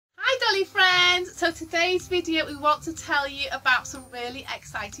Hello friends! So today's video we want to tell you about some really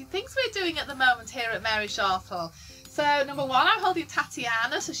exciting things we're doing at the moment here at Mary Shortle. So number one, I'm holding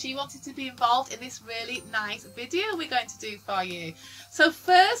Tatiana, so she wanted to be involved in this really nice video we're going to do for you. So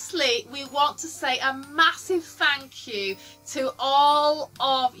firstly, we want to say a massive thank you to all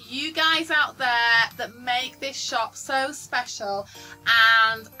of you guys out there that make this shop so special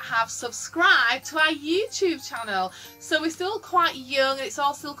and have subscribed to our YouTube channel. So we're still quite young and it's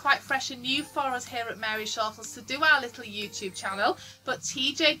all still quite fresh and new for us here at Mary Shortle to do our little YouTube channel, but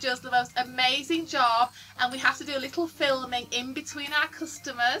TJ does the most amazing job and we have to do a little filming in between our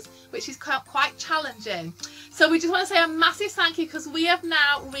customers, which is quite challenging. So we just want to say a massive thank you because we have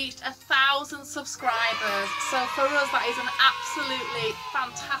now reached 1,000 subscribers. So for us that is an absolutely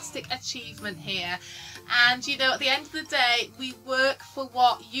fantastic achievement here. And you know, at the end of the day, we work for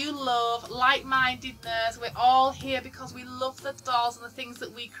what you love, like-mindedness. We're all here because we love the dolls and the things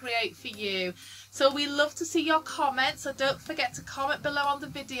that we create for you. So we love to see your comments, so don't forget to comment below on the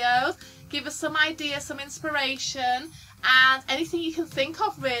videos. Give us some ideas, some inspiration, and anything you can think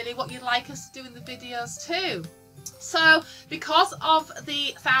of really, what you'd like us to do in the videos too. So because of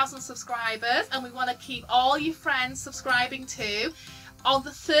the 1,000 subscribers, and we want to keep all your friends subscribing too, on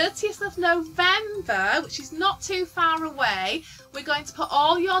the 30th of November, which is not too far away, we're going to put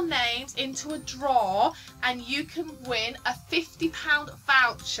all your names into a draw and you can win a £50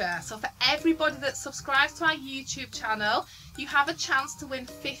 voucher. So for everybody that subscribes to our YouTube channel, you have a chance to win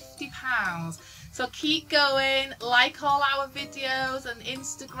 £50. So keep going, like all our videos and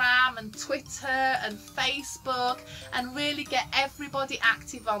Instagram and Twitter and Facebook, and really get everybody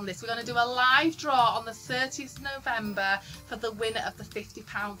active on this. We're going to do a live draw on the 30th of November for the winner of the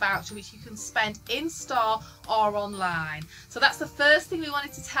 £50 voucher, which you can spend in store or online. So that's the first thing we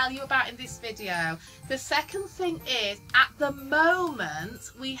wanted to tell you about in this video. The second thing is, at the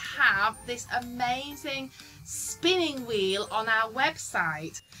moment we have this amazing spinning wheel on our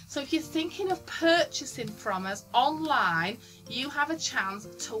website. So if you're thinking of purchasing from us online, you have a chance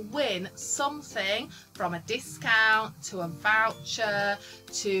to win something, from a discount to a voucher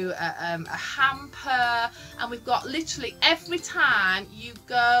to a hamper, and we've got literally every time you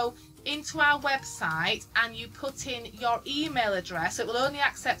go into our website and you put in your email address, it will only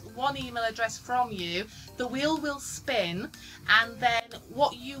accept one email address from you, the wheel will spin, and then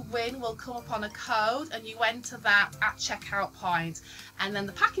what you win will come up on a code and you enter that at checkout point, and then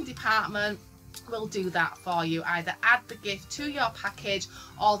the packing department will do that for you. Either add the gift to your package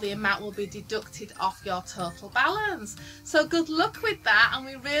or the amount will be deducted off your total balance. So good luck with that, and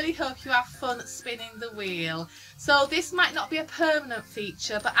we really hope you have fun spinning the wheel. So this might not be a permanent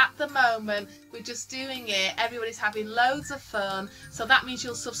feature, but at the moment we're just doing it. Everybody's having loads of fun, so that means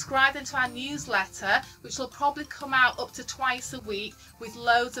you'll subscribe into our newsletter, which will probably come out up to twice a week with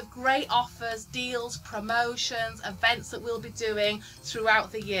loads of great offers, deals, promotions, events that we'll be doing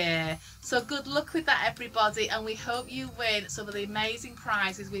throughout the year. So good luck with that everybody, and we hope you win some of the amazing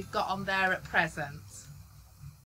prizes we've got on there at present.